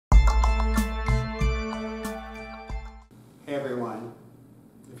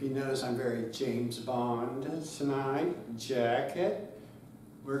If you notice, I'm very James Bond tonight. Jacket.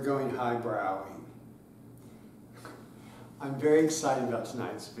 We're going highbrowing. I'm very excited about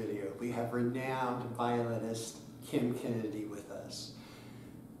tonight's video. We have renowned violinist Kim Kennedy with us.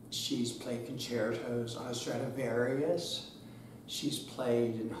 She's played concertos on a Stradivarius. She's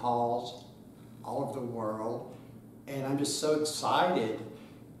played in halls all over the world. And I'm just so excited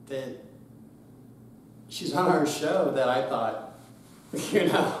that she's on our show that I thought, you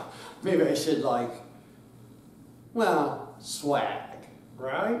know, maybe I should swag,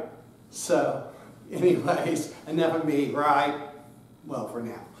 right? So, anyways, enough of me, right? Well, for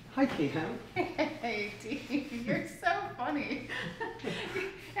now. Hi, Kim. Hey, Dean, you're so funny.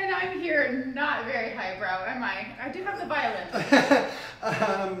 And I'm here not very highbrow, am I? I do have the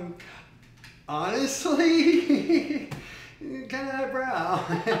violin. Honestly, kind of highbrow.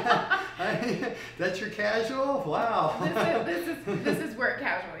 That's your casual? Wow. This is work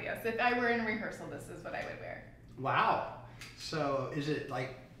casual, yes. If I were in rehearsal, this is what I would wear. Wow. So is it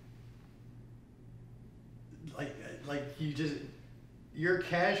like your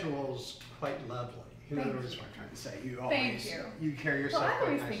casual's quite lovely. In other words, what I'm trying to say. Thank you. You carry yourself well, I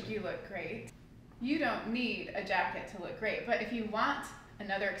always nicely. think you look great. You don't need a jacket to look great, but if you want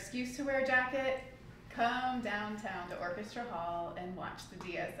another excuse to wear a jacket, come downtown to Orchestra Hall and watch the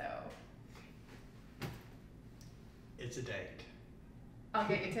DSO. It's a date. I'll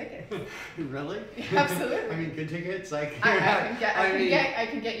get you tickets. Really? Absolutely. I mean, good tickets? I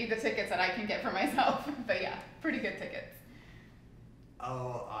can get you the tickets that I can get for myself. But yeah, pretty good tickets.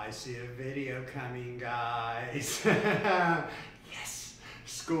 Oh, I see a video coming, guys. Yes,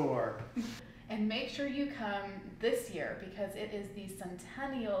 score. And make sure you come this year because it is the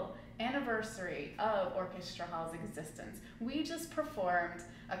centennial anniversary of Orchestra Hall's existence. We just performed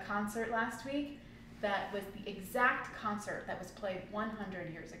a concert last week that was the exact concert that was played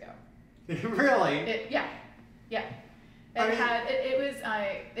 100 years ago. Really? Yeah.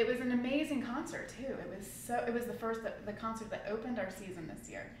 It was an amazing concert too. It was the concert that opened our season this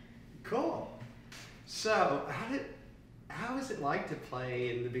year. Cool. So how is it like to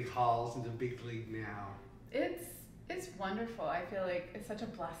play in the big halls in the big league now? It's wonderful. I feel like it's such a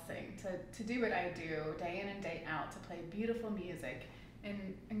blessing to do what I do day in and day out, to play beautiful music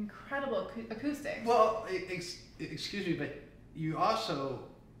and incredible acoustics. Well, excuse me, but you also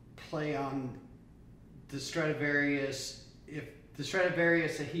play on the Stradivarius, the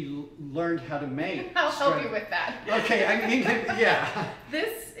Stradivarius that he learned how to make. I'll help you with that. Okay, I mean, yeah.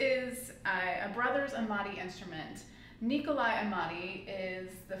 This is a Brothers Amati instrument. Nikolai Amati is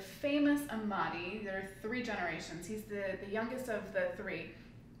the famous Amati. There are 3 generations. He's the youngest of the 3.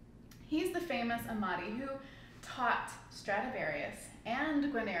 He's the famous Amati who taught Stradivarius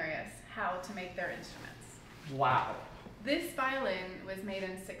and Guarnerius how to make their instruments. Wow. This violin was made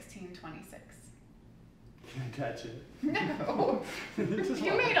in 1626. Can I touch it? No.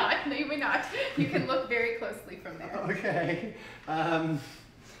 You may not. No, you may not. You can look very closely from there. Okay.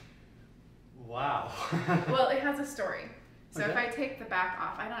 Wow. Well, it has a story. So Okay. if I take the back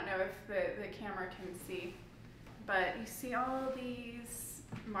off, I don't know if the camera can see, but you see all these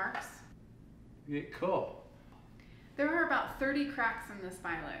marks? Yeah, cool. There were about 30 cracks in this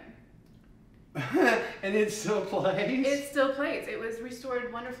violin. And it still plays? It still plays. It was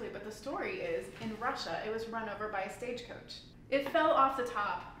restored wonderfully, but the story is, in Russia, it was run over by a stagecoach. It fell off the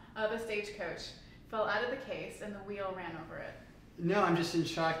top of a stagecoach, fell out of the case, and the wheel ran over it. No, I'm just in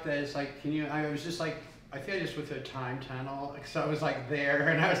shock that it's like, I was just like, I feel just with a time tunnel, because I was like there,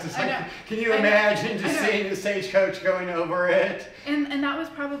 and I was just like, can you imagine just seeing the stagecoach going over it? And that was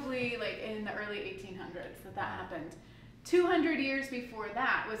probably like in the early 1800s that happened. 200 years before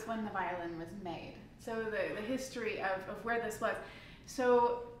that was when the violin was made. So the history of where this was.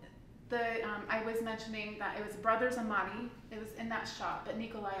 So I was mentioning that it was Brothers Amati. It was in that shop, but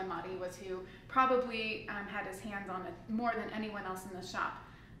Nikolai Amati was who probably had his hands on it more than anyone else in the shop.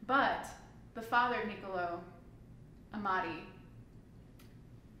 But the father, Niccolo Amati,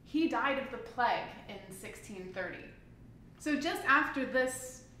 he died of the plague in 1630. So just after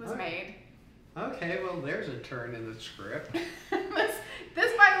this was made. Okay, well, there's a turn in the script.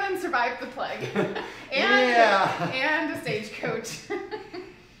 this violin survived the plague. And a stagecoach.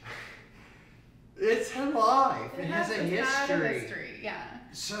 It's alive. It has a history, yeah.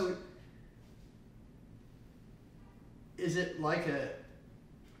 So, is it like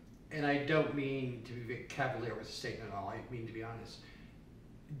and I don't mean to be cavalier with the statement at all, I mean to be honest,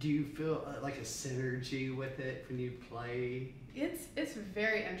 do you feel like a synergy with it when you play? It's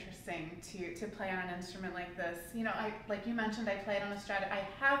very interesting to play on an instrument like this. You know, like you mentioned, I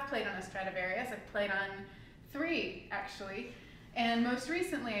have played on a Stradivarius. I've played on 3 actually, And most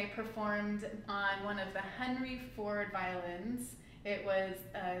recently I performed on one of the Henry Ford violins. It was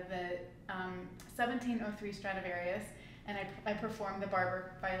the 1703 Stradivarius, and I performed the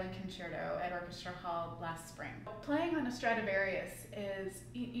Barber Violin Concerto at Orchestra Hall last spring. Playing on a Stradivarius is,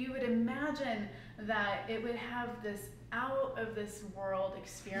 you would imagine that it would have this out of this world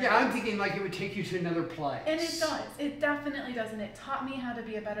experience. Yeah, I'm thinking like it would take you to another place. And it does. It definitely does. And it taught me how to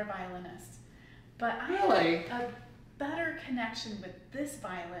be a better violinist. But I Really? had a better connection with this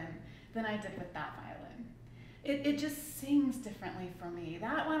violin than I did with that violin. It just sings differently for me.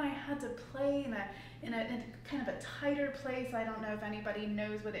 That one I had to play in a kind of a tighter place. I don't know if anybody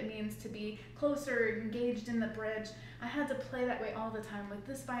knows what it means to be closer engaged in the bridge. I had to play that way all the time. With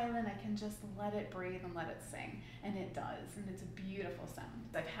this violin, I can just let it breathe and let it sing. And it does, and it's a beautiful sound.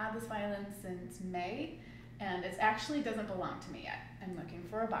 I've had this violin since May, and it actually doesn't belong to me yet. I'm looking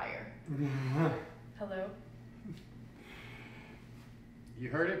for a buyer. Hello? You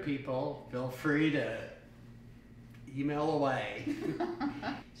heard it, people. Feel free to email away.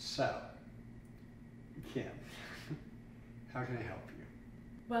 So, Kim, how can I help you?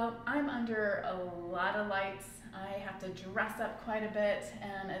 Well, I'm under a lot of lights. I have to dress up quite a bit,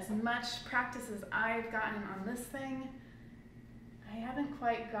 and as much practice as I've gotten on this thing, I haven't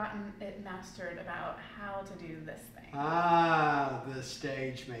quite gotten it mastered about how to do this thing. Ah, the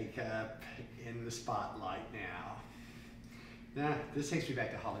stage makeup in the spotlight now. Nah, this takes me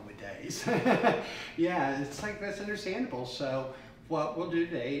back to Hollywood days. Yeah, it's like, that's understandable. So what we'll do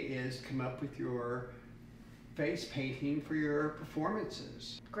today is come up with your face painting for your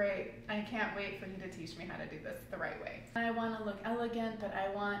performances. Great. I can't wait for you to teach me how to do this the right way. I want to look elegant, but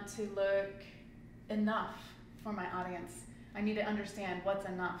I want to look enough for my audience. I need to understand what's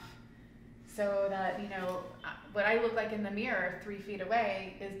enough so that, you know, what I look like in the mirror 3 feet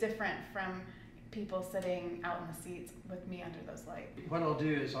away is different from people sitting out in the seats with me under those lights. What I'll do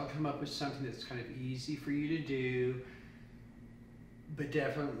is I'll come up with something that's kind of easy for you to do, but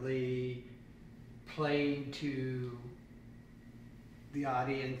definitely playing to the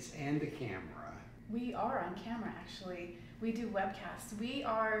audience and the camera. We are on camera, actually. We do webcasts. We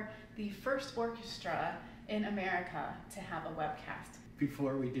are the first orchestra in America to have a webcast.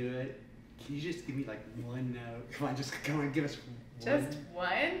 Before we do it, can you just give me like one note? Come on, give us one. Just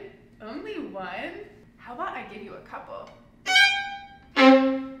one? Only one? How about I give you a couple?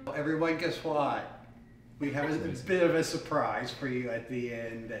 Everyone, guess what? We have a bit of a surprise for you at the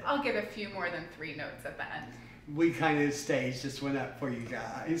end. I'll give a few more than 3 notes at the end. We kind of staged this one up for you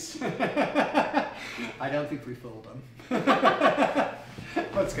guys. I don't think we fooled them.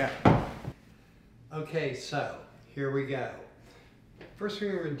 Let's go. Okay, so here we go. First thing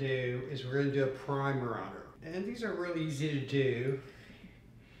we're going to do is we're going to do a primer on her. And these are really easy to do.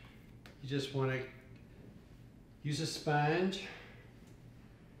 You just want to use a sponge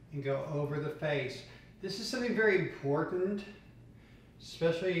and go over the face. This is something very important,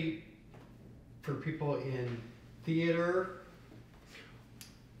 especially for people in theater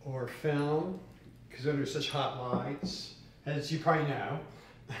or film, because under such hot lights, as you probably know.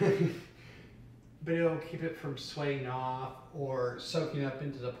 But it'll keep it from sweating off or soaking up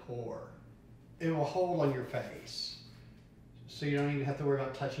into the pore. It will hold on your face, so you don't even have to worry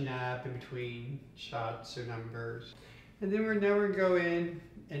about touching up in between shots or numbers. And then now we're going to go in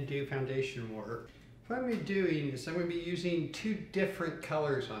and do foundation work. What I'm going to be doing is I'm going to be using 2 different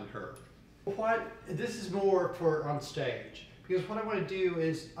colors on her. This is more for on stage, because what I want to do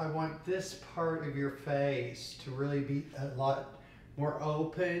is I want this part of your face to really be a lot more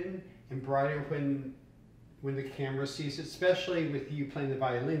open and brighter when the camera sees it, especially with you playing the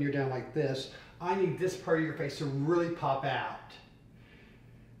violin. You're down like this. I need this part of your face to really pop out.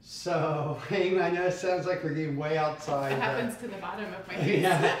 So, I know it sounds like we're getting way outside. It happens to the bottom of my face.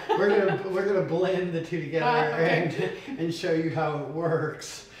 Yeah, we're gonna blend the 2 together okay. and show you how it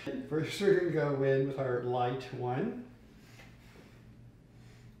works. First, we're gonna go in with our light one,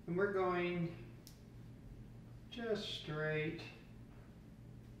 and we're going just straight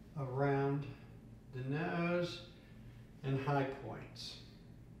around the nose and high points.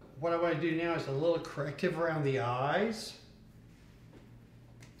 What I want to do now is a little corrective around the eyes.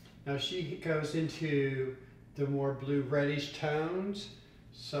 Now she goes into the more blue reddish tones.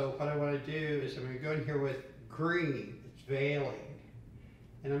 So what I want to do is I'm going to go in here with green, it's veiling.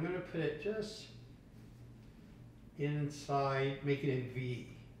 And I'm going to put it just inside, making a V.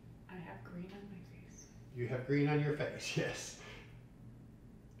 I have green on my face. You have green on your face, yes.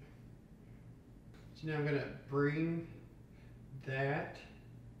 So now I'm going to bring that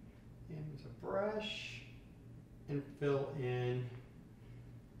in with a brush and fill in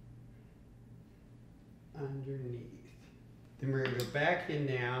underneath. Then we're going to go back in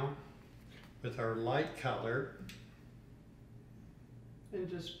now with our light color and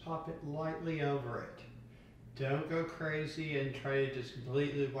just pop it lightly over it. Don't go crazy and try to just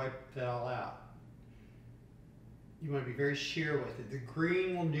completely wipe that all out. You want to be very sheer with it. The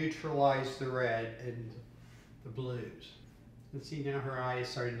green will neutralize the red and the blues. And see, now her eye is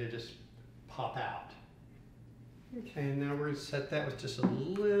starting to just pop out. Okay, and now we're going to set that with just a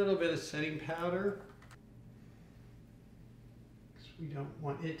little bit of setting powder. Because we don't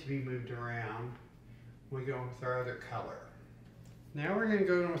want it to be moved around when we go in with our other color. Now we're going to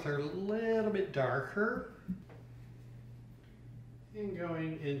go in with our little bit darker. And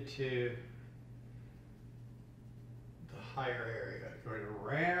going into the higher area, going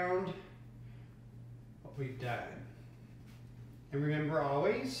around what we've done. And remember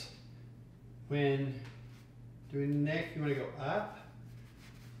always, when doing the neck, you want to go up.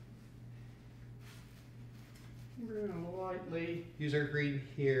 We're going to lightly use our green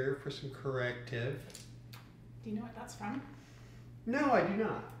here for some corrective. Do you know what that's from? No, I do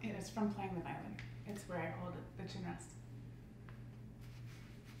not. It is from playing the violin. It's where I hold it, the chin rest.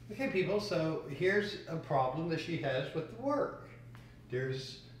 Okay, people, so here's a problem that she has with the work.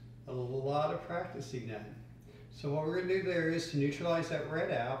 There's a lot of practicing done. So what we're going to do there is to neutralize that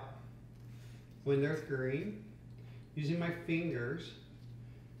red out with earth green, using my fingers,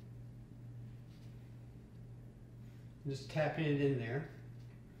 just tapping it in there.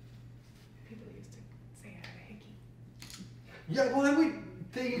 People used to say I had a hickey. Yeah, well, I would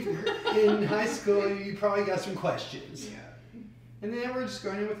think in high school you probably got some questions. Yeah. And then we're just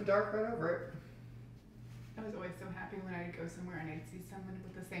going in with the dark red over it. I was always so happy when I'd go somewhere and I'd see someone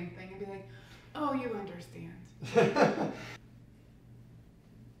with the same thing and be like, oh, you understand.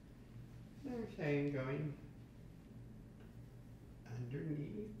 Okay, and going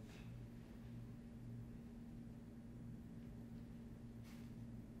underneath.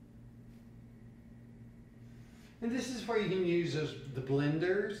 And this is where you can use the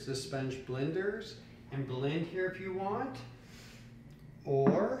blenders, the sponge blenders, and blend here if you want.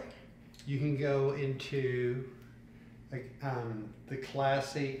 Or you can go into like the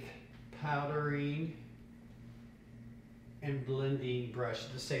classic powdering and blending brush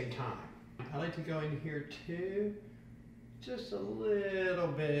at the same time. I like to go in here too, just a little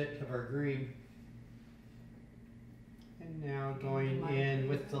bit of our green. And now going in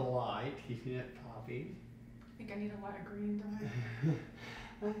with the light, keeping it popping. I think I need a lot of green, don't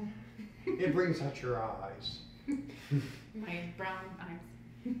I? It brings out your eyes. My brown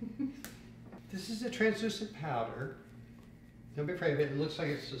eyes. This is a translucent powder. Don't be afraid of it. It looks like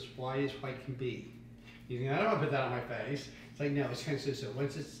it's as white as white can be. You think, I don't want to put that on my face. It's like, no, it's translucent.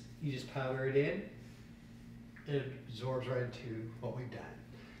 Once you just powder it in, it absorbs right into what we've done.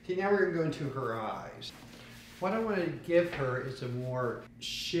 Okay, now we're going to go into her eyes. What I want to give her is a more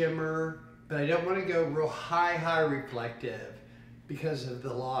shimmer, but I don't want to go real high reflective because of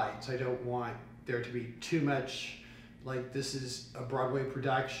the lights. I don't want there to be too much, like this is a Broadway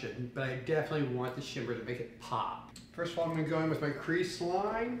production, but I definitely want the shimmer to make it pop. First of all, I'm going to go in with my crease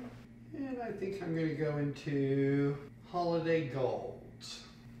line, and I think I'm going to go into Holiday Golds.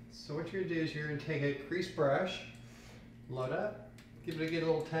 So what you're going to do is you're going to take a crease brush, load up, give it a good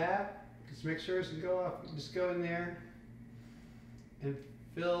little tap, just mixers and go off, just go in there and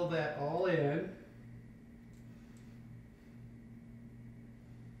fill that all in.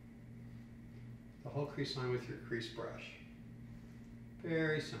 The whole crease line with your crease brush.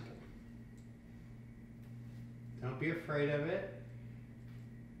 Very simple. Don't be afraid of it.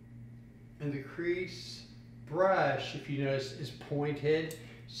 And the crease brush, if you notice, is pointed,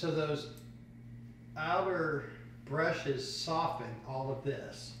 so those outer brushes soften all of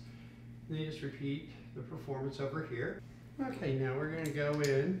this. And you just repeat the performance over here. Okay, now we're going to go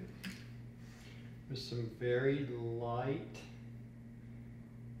in with some very light,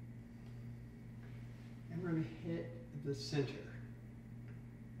 and we're going to hit the center.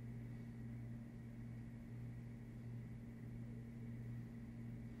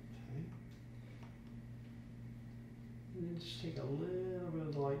 Okay. And then just take a little bit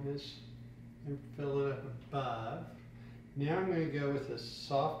of lightness and fill it up above. Now I'm going to go with a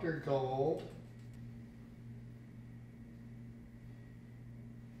softer gold.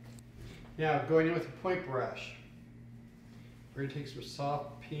 Now going in with a point brush. We're going to take some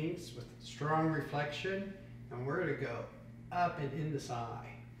soft pinks with strong reflection, and we're going to go up and in this eye.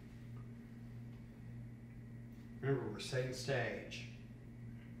 Remember, we're setting stage.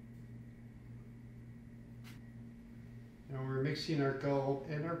 Now we're mixing our gold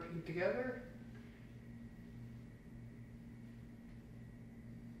and our pink together.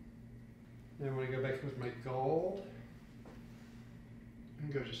 Then I'm going to go back with my gold.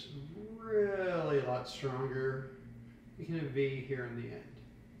 And go just really a lot stronger. Making a V here in the end.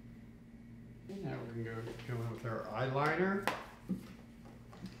 And now we're going to go in with our eyeliner.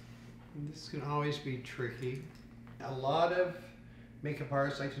 And this can always be tricky. A lot of makeup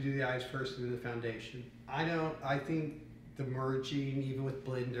artists like to do the eyes first and then the foundation. I think the merging, even with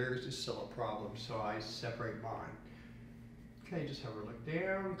blenders, is still a problem, so I separate mine. Okay, just have her look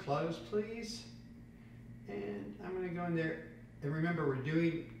down, close please. And I'm going to go in there, and remember we're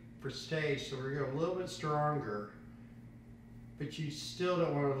doing for stage, so we're going to go a little bit stronger, but you still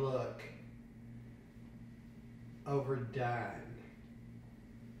don't want to look overdone.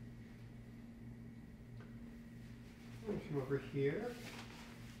 Come over here.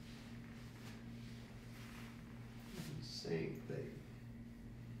 Same thing.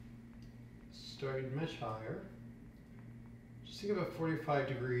 Starting much higher. Just think of a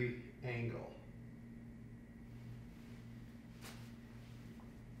 45-degree angle.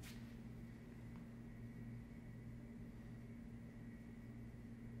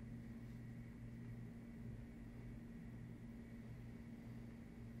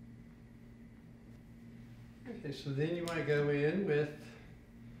 Okay, so then you want to go in with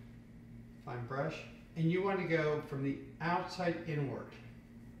fine brush, and you want to go from the outside inward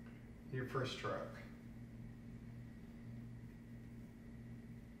in your first stroke.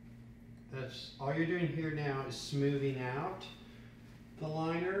 That's all you're doing here now is smoothing out the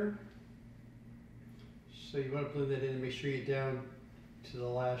liner. So you want to blend that in and make sure you get down to the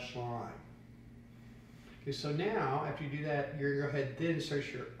lash line. Okay, so now after you do that, you're going to go ahead and then start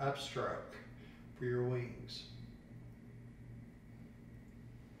your upstroke for your wings.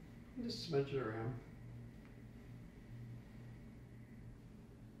 Just smudge it around.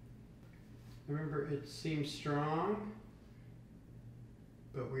 Remember, it seems strong,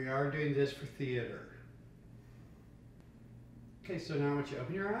 but we are doing this for theater. Okay, so now I want you to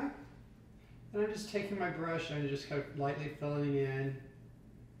open your eye. And I'm just taking my brush and I'm just kind of lightly filling in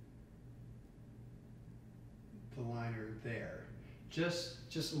the liner there. Just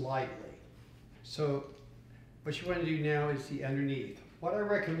lightly. So what you want to do now is the underneath. What I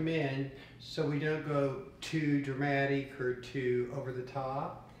recommend, so we don't go too dramatic or too over the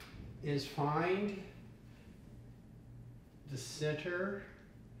top, is find the center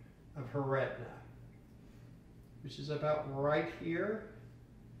of her retina, which is about right here.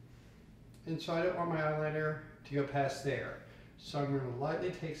 And so I don't want my eyeliner to go past there. So I'm going to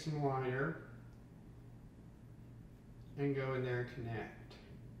lightly take some liner and go in there and connect.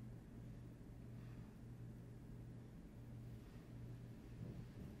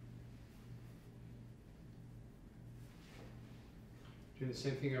 Doing the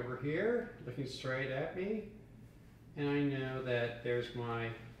same thing over here, looking straight at me, and I know that there's my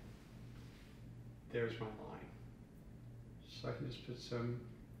line. So I can just put some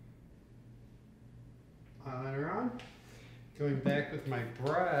eyeliner on. Going back with my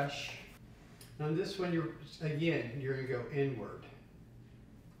brush. On this one, you're going to go inward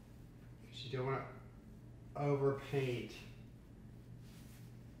because you don't want to overpaint.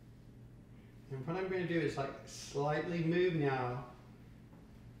 And what I'm going to do is like slightly move now,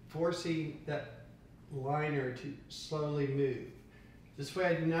 forcing that liner to slowly move. This way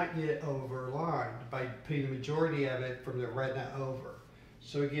I do not get overlined by putting the majority of it from the retina over.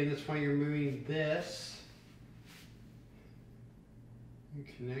 So again, that's why you're moving this. You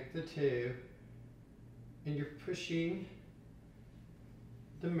connect the two, and you're pushing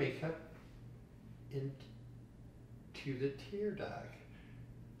the makeup into the tear duct.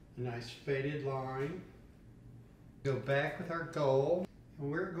 A nice faded line. Go back with our gold.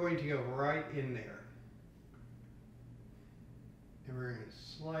 And we're going to go right in there. And we're going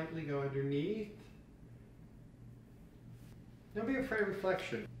to slightly go underneath. Don't be afraid of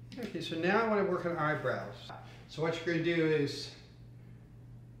reflection. Okay, so now I want to work on eyebrows. So what you're going to do is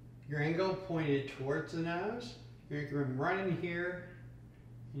your angle pointed towards the nose. You're going to come right in here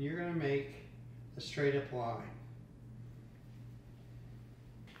and you're going to make a straight up line.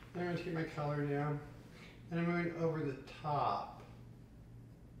 Then I'm going to take my color down and I'm going over the top.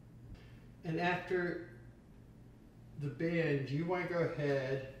 And after the bend, you want to go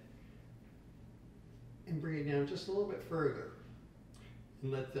ahead and bring it down just a little bit further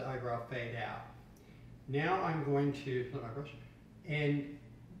and let the eyebrow fade out. Now I'm going to let my brush and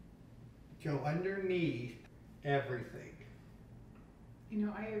go underneath everything. You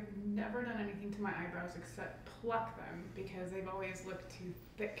know, I have never done anything to my eyebrows except pluck them because they've always looked too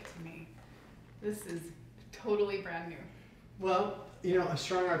thick to me. This is totally brand new. Well, you know, a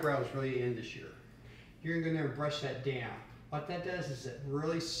strong eyebrow is really in this year. You're going to brush that down. What that does is it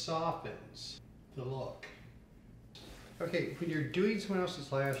really softens the look. Okay, when you're doing someone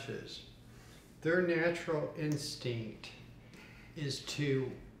else's lashes, their natural instinct is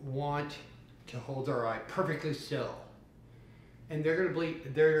to want to hold their eye perfectly still. And they're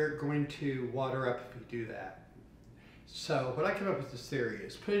going to water up if you do that. So what I came up with this theory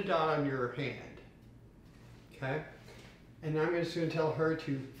is put a dot on your hand, okay? And I'm just going to tell her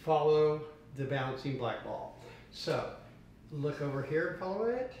to follow the bouncing black ball. So look over here and follow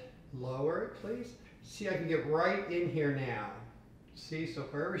it. Lower it, please. See, I can get right in here now. See, so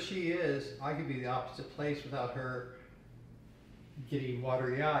wherever she is, I can be the opposite place without her getting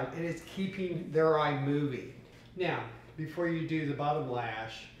watery eyed, and it's keeping their eye moving. Now, before you do the bottom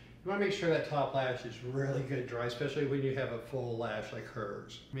lash, you want to make sure that top lash is really good dry, especially when you have a full lash like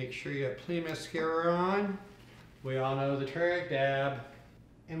hers. Make sure you have plenty of mascara on. We all know the trick, dab.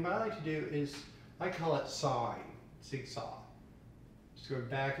 And what I like to do is, I call it sawing, zigzag. Just go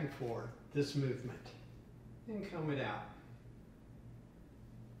back and forth, this movement, and comb it out.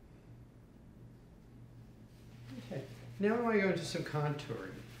 Okay, now I want to go into some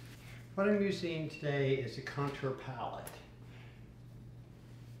contouring. What I'm using today is a contour palette.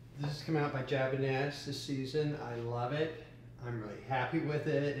 This has come out by Japanese this season. I love it. I'm really happy with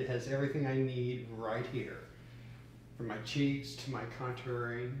it. It has everything I need right here. From my cheeks, to my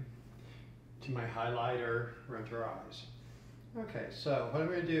contouring, to my highlighter around her eyes. Okay, so what I'm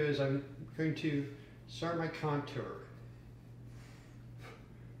going to do is I'm going to start my contour.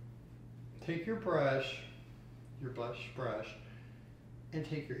 Take your brush, your blush brush, and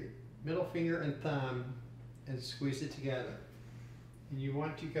take your middle finger and thumb and squeeze it together. And you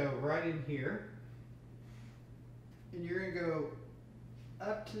want to go right in here, and you're going to go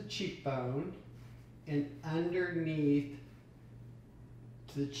up to the cheekbone and underneath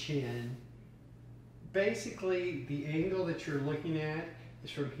to the chin. Basically, the angle that you're looking at is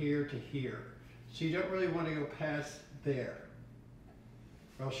from here to here. So you don't really want to go past there,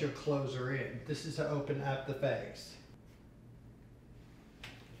 or else you'll close her in. This is to open up the face.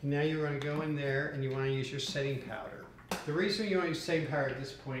 Now you want to go in there and you want to use your setting powder. The reason you want to use setting powder at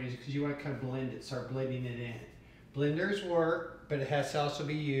this point is because you want to kind of blend it, start blending it in. Blenders work, but it has to also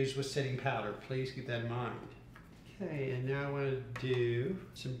be used with setting powder. Please keep that in mind. Okay, and now I want to do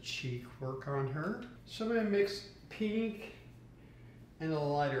some cheek work on her. So I'm going to mix pink and a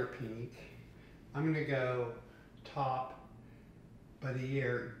lighter pink. I'm going to go top by the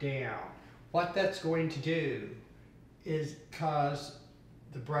ear down. What that's going to do is cause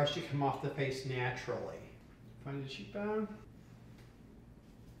the brush to come off the face naturally. Find the cheekbone.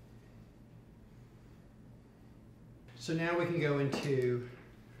 So now we can go into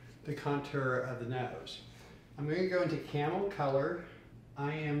the contour of the nose. I'm going to go into camel color.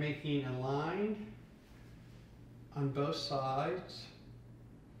 I am making a line on both sides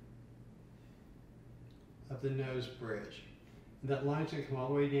of the nose bridge. And that line's going to come all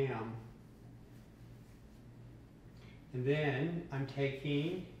the way down. And then I'm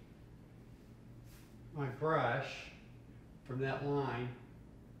taking my brush from that line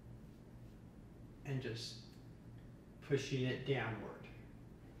and just pushing it downward.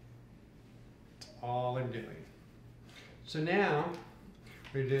 That's all I'm doing. So now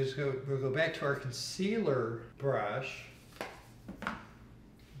we'll go back to our concealer brush,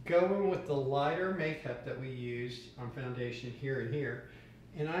 going with the lighter makeup that we used on foundation here and here,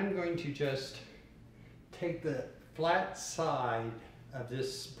 and I'm going to just take the flat side of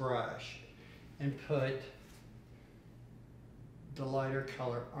this brush and put the lighter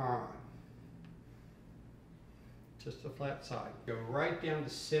color on. Just the flat side. Go right down the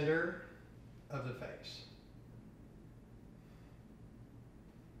center of the face.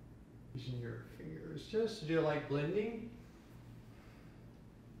 Using your fingers just to do a light blending.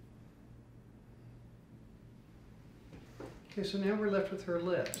 Okay, so now we're left with her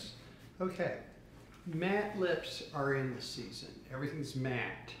lips. Okay, matte lips are in the season. Everything's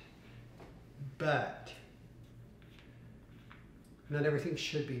matte. But not everything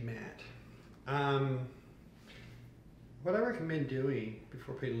should be matte. What I recommend doing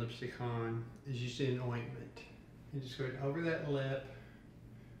before putting lipstick on is using an ointment. And just going over that lip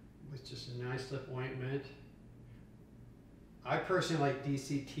with just a nice lip ointment. I personally like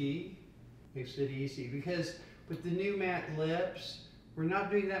DCT. Makes it easy because with the new matte lips, we're not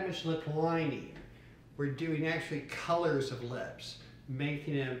doing that much lip lining. We're doing actually colors of lips,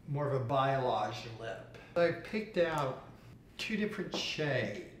 making it more of a biological lip. I picked out 2 different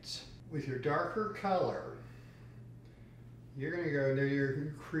shades. With your darker color, you're going to go in there, you're going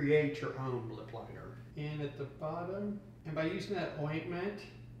to create your own lip liner. And at the bottom, and by using that ointment,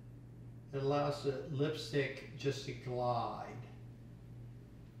 it allows the lipstick just to glide.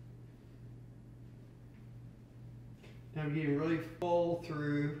 Now I'm getting really full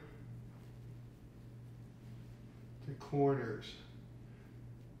through the corners.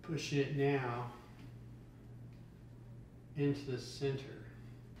 Pushing it now into the center.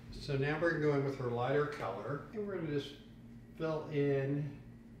 So now we're going with our lighter color, and we're going to just fill in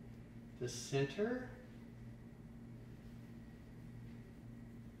the center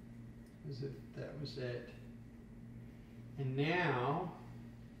as if that was it. And now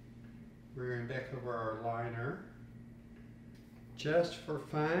we're going back over our liner. Just for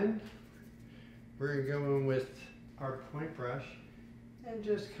fun, we're going to go in with our point brush and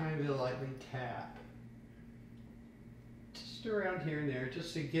just kind of lightly tap. Just around here and there,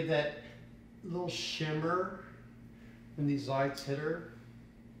 just to give that little shimmer when these lights hit her,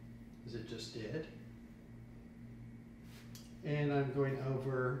 as it just did. And I'm going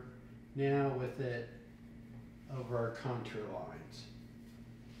over now with it over our contour lines.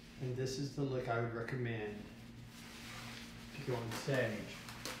 And this is the look I would recommend to go on stage.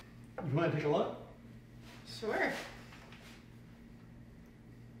 You want to take a look? Sure.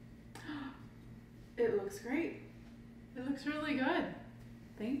 It looks great. It looks really good.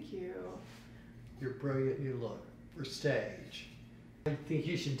 Thank you. Your brilliant new look for stage. I think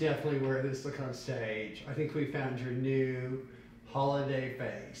you should definitely wear this look on stage. I think we found your new holiday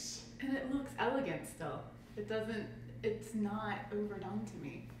face. And it looks elegant still. It's not overdone to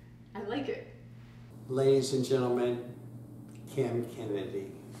me. I like it. Ladies and gentlemen, Kim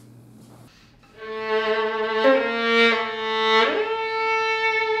Kennedy.